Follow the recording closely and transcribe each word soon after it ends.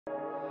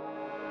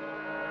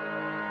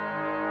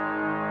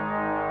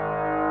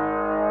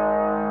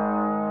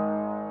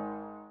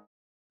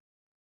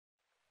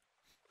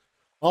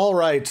All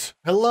right,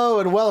 hello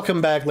and welcome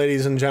back,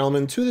 ladies and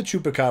gentlemen, to the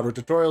Chupacabra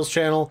Tutorials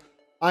channel.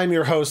 I'm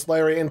your host,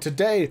 Larry, and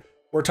today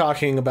we're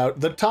talking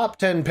about the top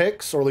 10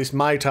 picks, or at least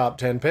my top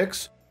 10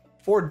 picks,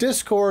 for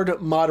Discord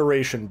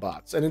moderation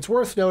bots. And it's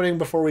worth noting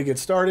before we get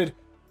started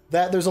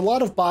that there's a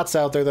lot of bots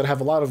out there that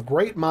have a lot of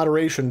great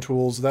moderation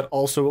tools that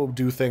also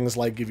do things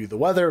like give you the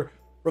weather,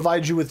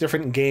 provide you with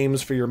different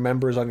games for your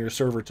members on your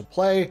server to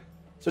play.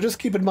 So just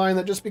keep in mind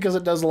that just because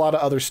it does a lot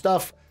of other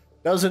stuff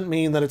doesn't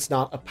mean that it's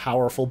not a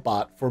powerful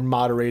bot for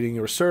moderating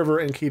your server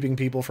and keeping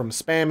people from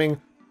spamming,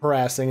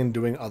 harassing, and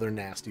doing other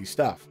nasty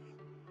stuff.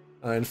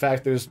 In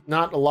fact, there's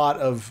not a lot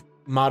of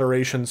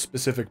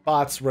moderation-specific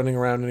bots running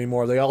around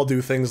anymore. They all do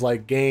things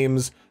like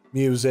games,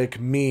 music,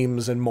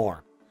 memes, and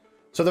more.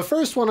 So the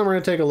first one I'm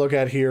going to take a look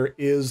at here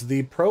is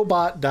the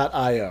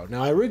ProBot.io.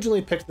 Now, I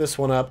originally picked this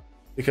one up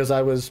because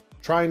I was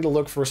trying to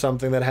look for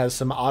something that has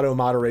some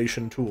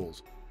auto-moderation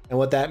tools. And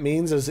what that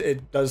means is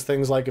it does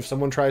things like if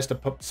someone tries to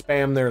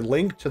spam their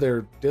link to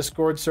their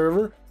Discord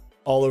server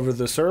all over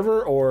the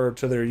server or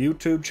to their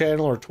YouTube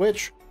channel or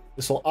Twitch,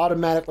 this will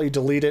automatically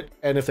delete it,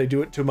 and if they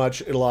do it too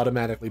much, it'll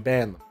automatically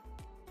ban them.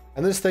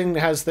 And this thing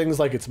has things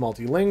like it's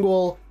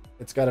multilingual,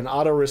 it's got an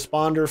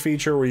auto-responder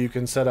feature where you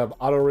can set up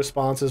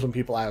auto-responses when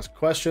people ask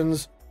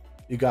questions,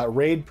 you got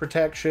raid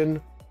protection,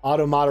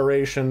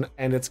 auto-moderation,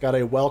 and it's got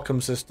a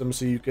welcome system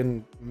so you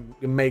can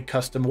make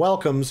custom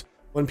welcomes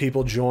when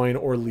people join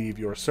or leave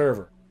your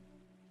server.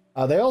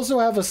 They also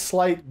have a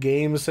slight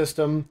game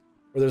system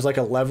where there's like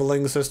a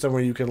leveling system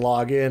where you can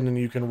log in and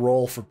you can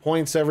roll for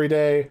points every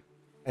day,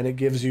 and it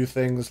gives you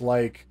things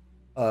like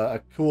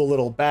a cool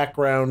little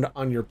background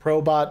on your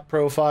ProBot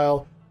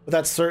profile, but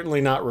that's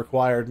certainly not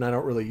required and I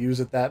don't really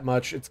use it that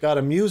much. It's got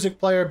a music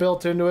player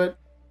built into it,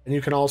 and you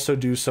can also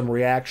do some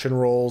reaction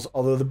roles,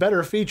 although the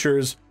better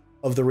features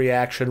of the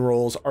reaction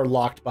roles are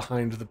locked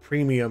behind the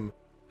premium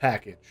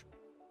package.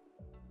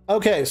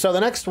 Okay, so the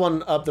next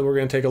one up that we're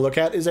going to take a look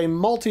at is a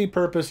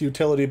multi-purpose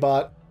utility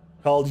bot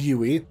called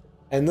Yui,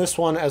 and this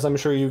one, as I'm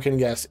sure you can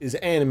guess, is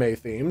anime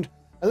themed.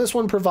 And this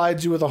one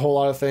provides you with a whole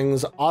lot of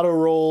things, auto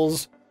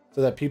roles, so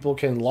that people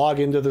can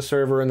log into the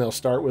server and they'll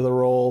start with a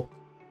role.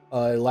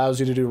 It allows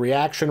you to do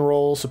reaction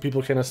roles, so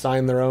people can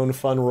assign their own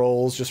fun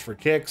roles just for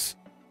kicks.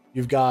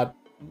 You've got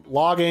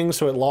logging,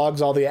 so it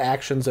logs all the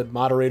actions that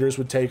moderators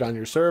would take on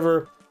your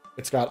server.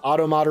 It's got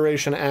auto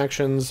moderation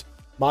actions,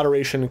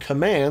 moderation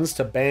commands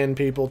to ban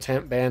people,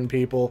 temp ban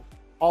people,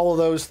 all of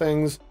those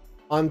things,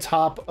 on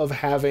top of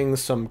having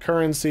some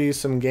currency,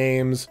 some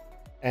games,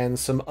 and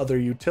some other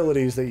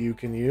utilities that you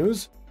can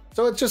use.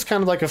 So it's just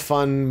kind of like a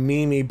fun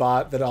meme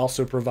bot that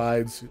also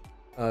provides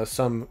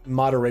some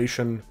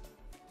moderation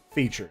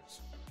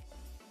features.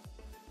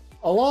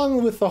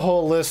 Along with the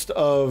whole list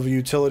of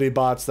utility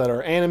bots that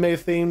are anime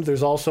themed,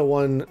 there's also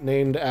one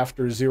named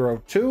after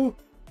ZeroTwo.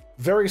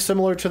 Very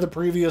similar to the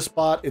previous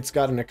bot. It's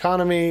got an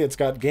economy, it's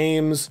got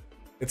games,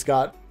 it's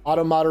got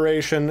auto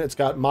moderation, it's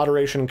got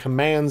moderation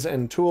commands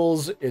and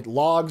tools, it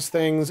logs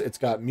things, it's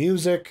got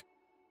music,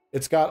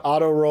 it's got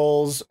auto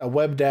roles, a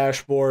web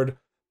dashboard,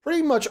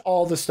 pretty much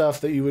all the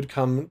stuff that you would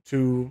come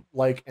to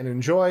like and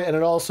enjoy, and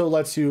it also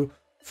lets you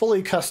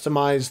fully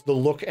customize the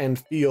look and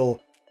feel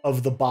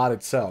of the bot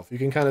itself. You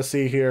can kind of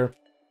see here,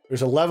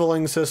 there's a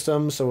leveling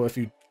system, so if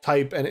you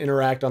type and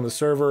interact on the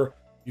server,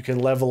 you can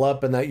level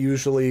up, and that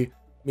usually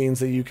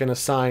means that you can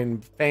assign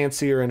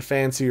fancier and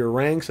fancier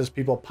ranks as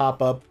people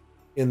pop up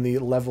in the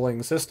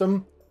leveling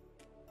system.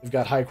 You've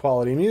got high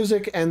quality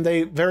music, and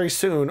they very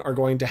soon are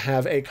going to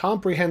have a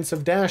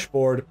comprehensive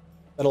dashboard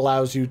that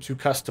allows you to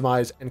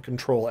customize and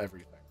control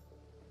everything.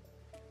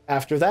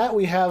 After that,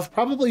 we have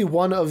probably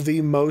one of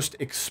the most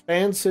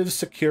expansive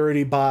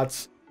security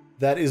bots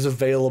that is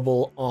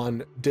available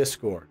on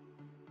Discord.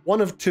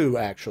 One of two,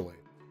 actually.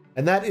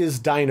 And that is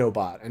Dyno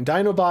Bot. And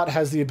Dyno Bot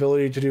has the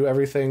ability to do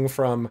everything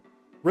from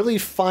really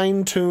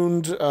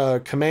fine-tuned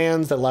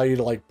commands that allow you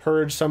to like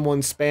purge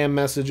someone's spam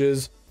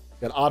messages,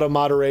 got auto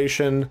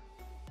moderation,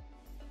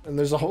 and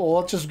there's a whole,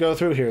 let's just go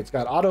through here. It's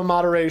got auto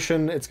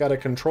moderation, it's got a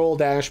control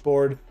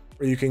dashboard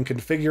where you can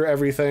configure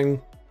everything.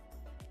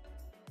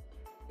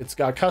 It's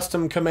got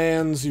custom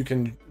commands, you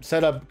can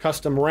set up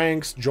custom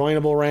ranks,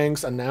 joinable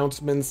ranks,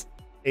 announcements,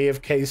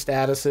 AFK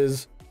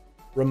statuses,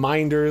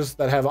 reminders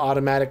that have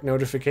automatic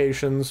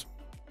notifications.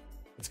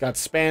 It's got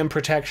spam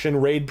protection,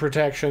 raid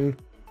protection.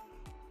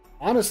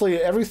 Honestly,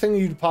 everything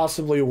you'd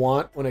possibly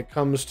want when it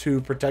comes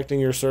to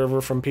protecting your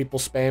server from people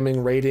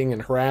spamming, raiding,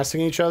 and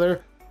harassing each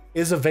other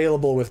is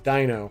available with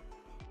Dyno.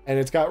 And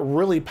it's got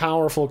really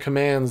powerful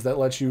commands that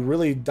let you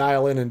really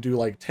dial in and do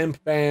like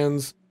temp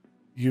bans.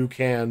 You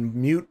can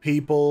mute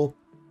people.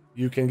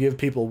 You can give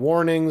people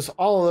warnings.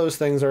 All of those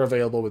things are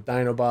available with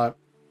Dyno Bot.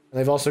 And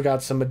they've also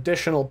got some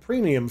additional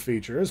premium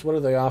features. What are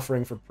they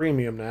offering for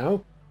premium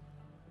now?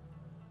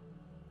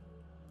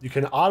 You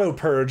can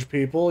auto-purge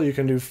people. You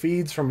can do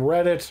feeds from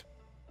Reddit,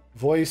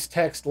 voice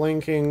text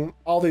linking,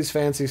 all these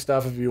fancy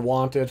stuff if you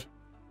want it.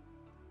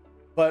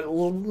 But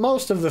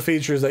most of the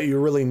features that you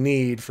really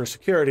need for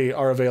security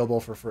are available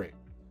for free.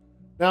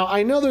 Now,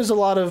 I know there's a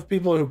lot of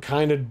people who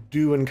kind of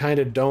do and kind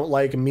of don't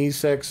like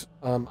Mee6.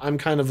 I'm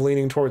kind of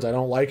leaning towards I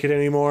don't like it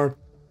anymore.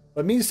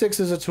 But Mee6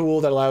 is a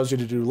tool that allows you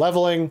to do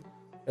leveling.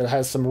 It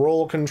has some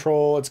role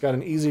control. It's got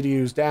an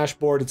easy-to-use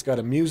dashboard. It's got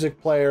a music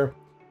player.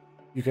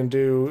 You can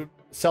do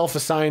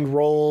self-assigned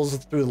roles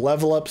through the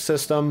level up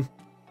system.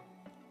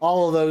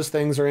 All of those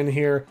things are in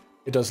here.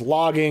 It does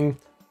logging,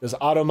 it does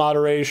auto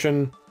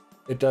moderation,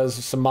 it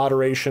does some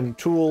moderation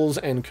tools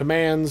and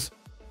commands.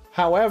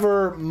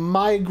 However,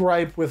 my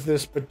gripe with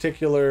this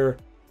particular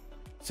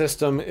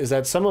system is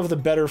that some of the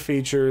better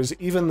features,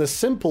 even the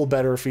simple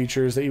better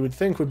features that you would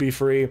think would be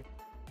free,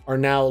 are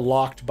now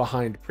locked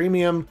behind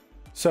premium.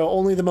 So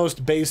only the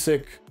most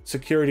basic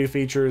security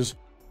features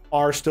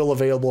are still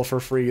available for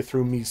free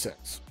through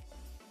Mee6.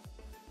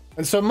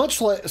 And so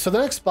the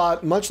next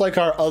bot, much like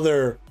our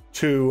other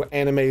two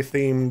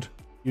anime-themed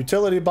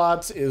utility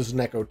bots, is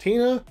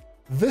Nekotina.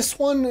 This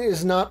one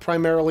is not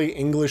primarily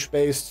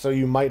English-based, so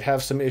you might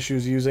have some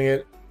issues using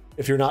it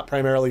if you're not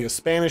primarily a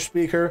Spanish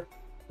speaker,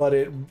 but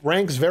it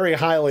ranks very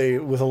highly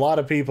with a lot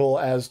of people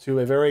as to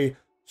a very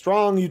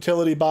strong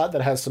utility bot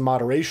that has some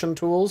moderation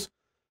tools.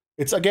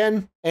 It's,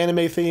 again,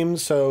 anime-themed,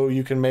 so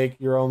you can make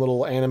your own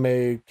little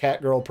anime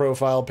catgirl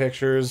profile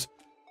pictures.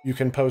 You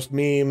can post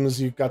memes,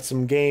 you've got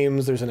some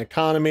games, there's an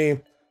economy,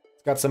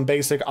 it's got some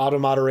basic auto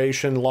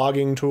moderation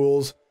logging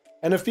tools,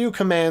 and a few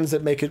commands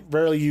that make it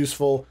very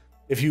useful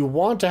if you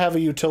want to have a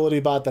utility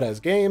bot that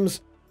has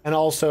games, and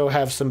also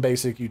have some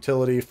basic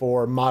utility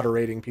for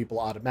moderating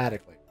people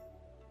automatically.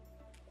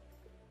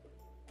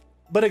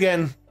 But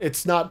again,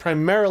 it's not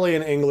primarily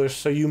in English,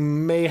 so you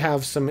may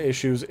have some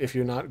issues if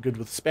you're not good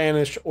with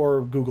Spanish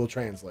or Google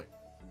Translate.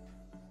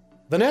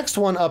 The next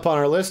one up on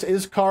our list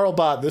is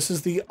Bot. This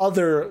is the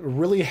other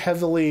really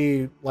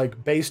heavily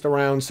based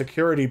around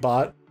security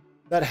bot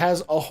that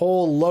has a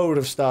whole load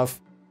of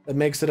stuff that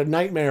makes it a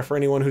nightmare for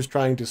anyone who's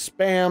trying to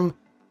spam,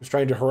 who's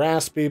trying to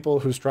harass people,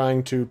 who's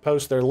trying to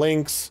post their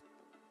links,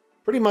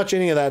 pretty much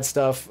any of that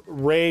stuff,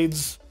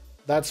 raids,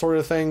 that sort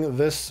of thing.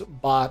 This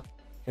bot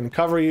can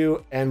cover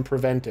you and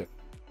prevent it.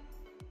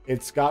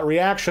 It's got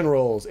reaction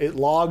roles. It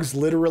logs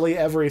literally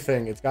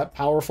everything. It's got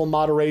powerful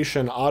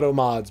moderation, auto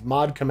mods,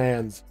 mod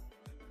commands,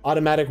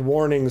 automatic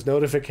warnings,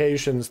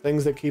 notifications,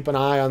 things that keep an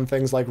eye on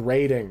things like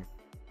rating.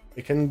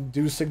 It can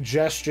do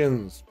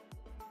suggestions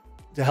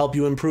to help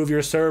you improve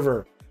your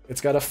server.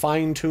 It's got a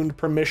fine-tuned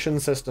permission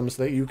system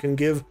so that you can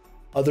give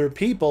other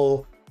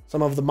people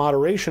some of the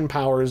moderation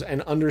powers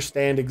and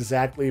understand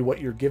exactly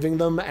what you're giving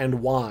them and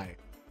why.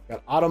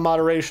 Got auto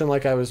moderation,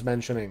 like I was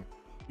mentioning.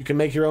 You can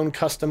make your own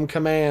custom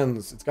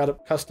commands. It's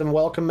got custom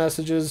welcome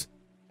messages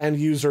and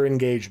user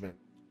engagement.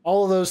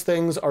 All of those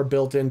things are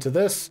built into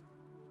this,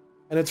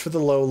 and it's for the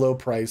low, low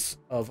price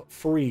of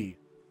free.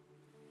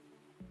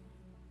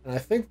 And I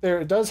think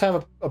it does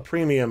have a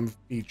premium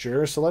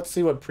feature, so let's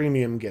see what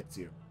premium gets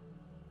you.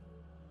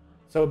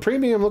 So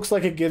premium looks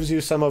like it gives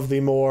you some of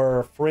the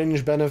more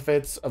fringe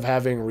benefits of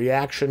having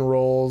reaction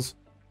roles,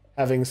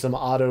 having some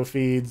auto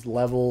feeds,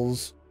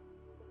 levels,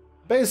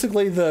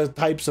 basically the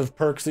types of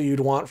perks that you'd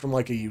want from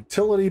a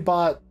utility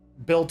bot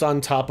built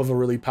on top of a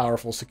really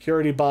powerful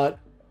security bot.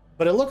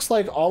 But it looks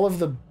like all of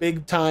the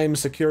big time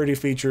security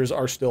features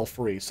are still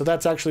free. So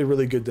that's actually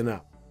really good to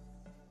know.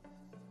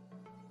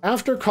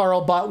 After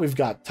Bot, we've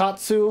got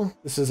Tatsu.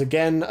 This is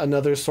again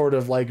another sort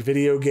of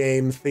video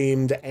game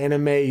themed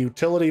anime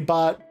utility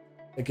bot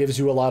that gives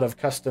you a lot of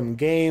custom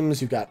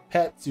games. You got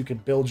pets, you can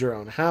build your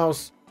own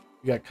house.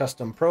 You got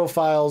custom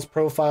profiles,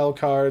 profile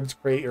cards,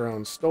 create your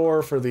own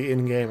store for the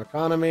in-game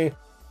economy,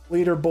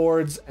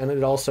 leaderboards, and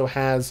it also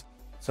has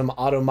some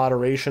auto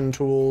moderation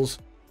tools,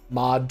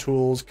 mod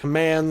tools,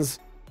 commands,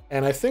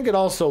 and I think it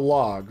also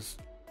logs,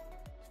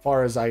 as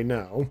far as I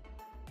know.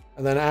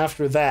 And then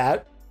after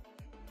that,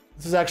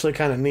 this is actually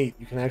kind of neat.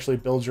 You can actually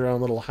build your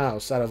own little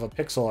house out of a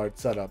pixel art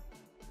setup.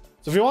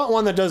 So if you want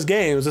one that does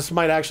games, this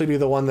might actually be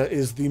the one that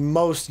is the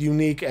most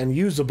unique and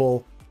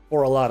usable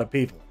for a lot of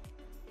people.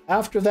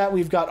 After that,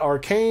 we've got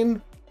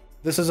Arcane.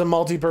 This is a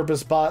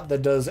multi-purpose bot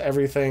that does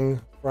everything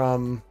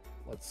from,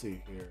 let's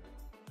see here.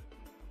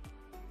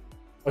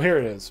 Oh, here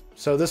it is.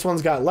 So this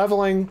one's got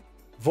leveling,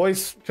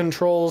 voice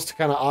controls to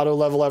kind of auto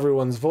level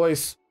everyone's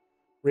voice,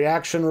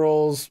 reaction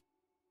roles.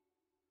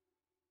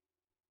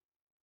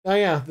 Oh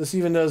yeah, this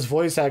even does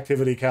voice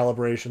activity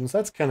calibrations.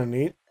 That's kind of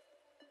neat.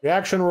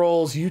 Reaction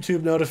roles,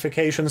 YouTube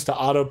notifications to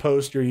auto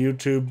post your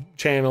YouTube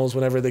channels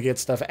whenever they get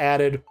stuff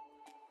added.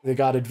 They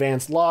got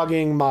advanced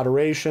logging,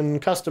 moderation,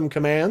 custom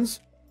commands.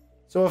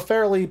 So a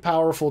fairly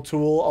powerful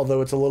tool, although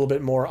it's a little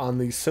bit more on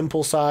the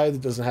simple side.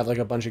 It doesn't have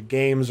a bunch of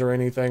games or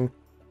anything.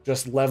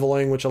 Just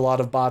leveling, which a lot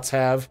of bots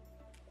have.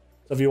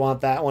 So if you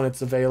want that one,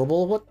 it's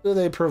available. What do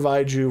they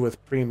provide you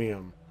with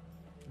premium?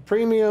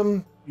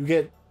 Premium, you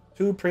get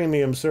 2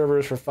 premium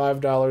servers for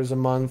 $5 a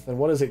month. And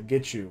what does it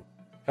get you?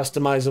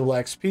 Customizable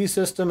XP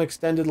system,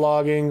 extended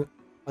logging,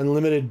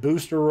 unlimited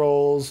booster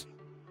rolls,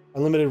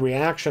 unlimited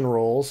reaction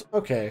rolls.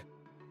 Okay.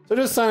 So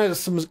just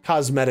some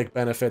cosmetic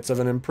benefits of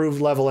an improved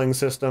leveling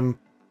system,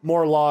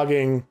 more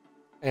logging,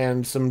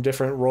 and some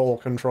different role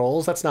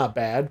controls. That's not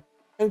bad.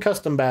 and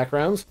custom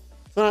backgrounds.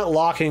 So not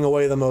locking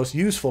away the most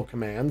useful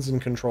commands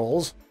and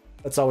controls.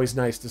 That's always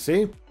nice to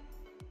see. And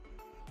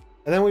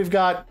then we've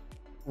got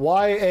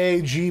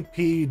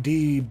YAGPDB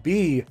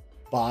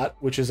bot,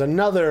 which is yet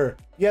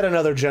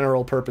another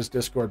general purpose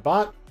Discord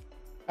bot.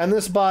 And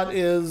this bot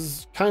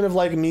is kind of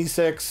like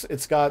Mee6.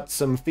 It's got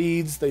some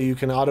feeds that you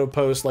can auto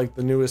post like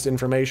the newest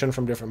information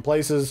from different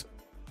places,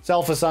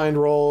 self-assigned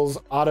roles,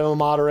 auto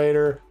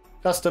moderator,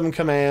 custom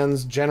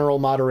commands, general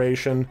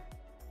moderation,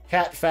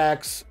 cat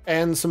facts,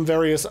 and some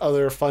various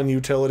other fun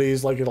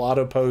utilities, like it'll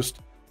auto post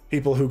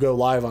people who go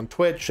live on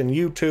Twitch and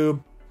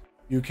YouTube.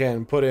 You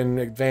can put in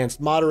advanced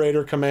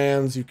moderator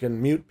commands, you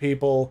can mute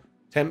people,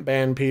 temp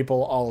ban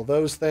people, all of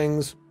those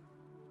things.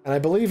 And I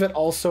believe it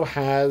also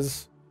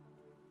has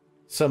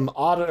some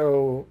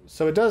auto,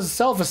 so it does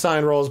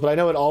self-assigned roles, but I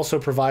know it also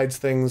provides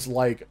things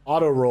like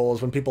auto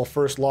roles when people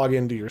first log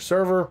into your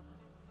server.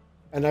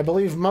 And I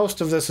believe most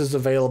of this is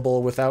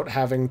available without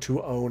having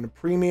to own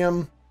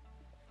premium.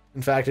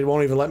 In fact, it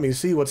won't even let me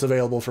see what's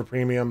available for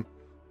premium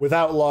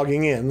without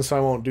logging in, so I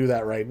won't do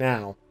that right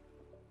now.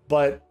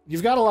 But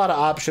you've got a lot of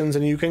options,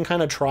 and you can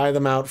kind of try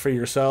them out for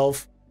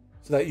yourself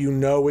so that you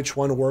know which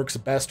one works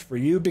best for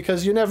you,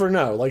 because you never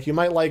know. Like, you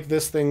might like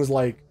this thing's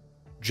like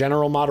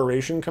general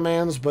moderation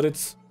commands, but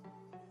it's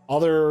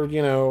other,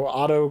 you know,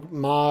 auto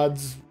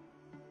mods,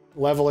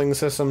 leveling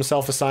system,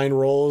 self-assigned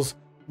roles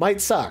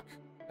might suck.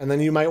 And then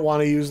you might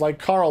want to use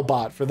like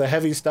Bot for the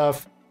heavy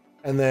stuff,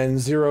 and then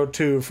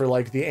ZeroTwo for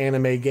like the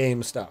anime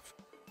game stuff.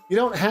 You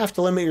don't have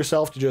to limit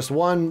yourself to just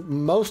one.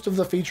 Most of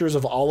the features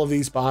of all of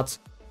these bots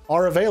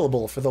are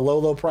available for the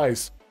low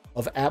price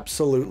of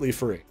absolutely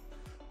free.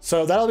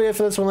 So that'll be it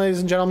for this one, ladies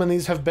and gentlemen.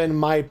 These have been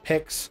my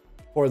picks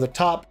for the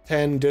top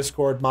 10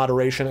 Discord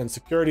moderation and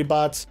security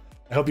bots.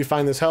 I hope you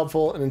find this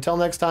helpful, and until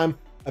next time,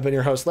 I've been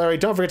your host, Larry.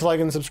 Don't forget to like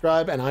and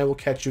subscribe, and I will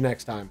catch you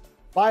next time.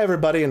 Bye,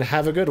 everybody, and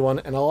have a good one.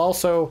 And I'll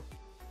also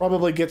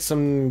probably get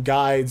some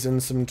guides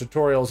and some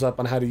tutorials up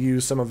on how to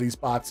use some of these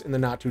bots in the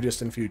not too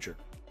distant future.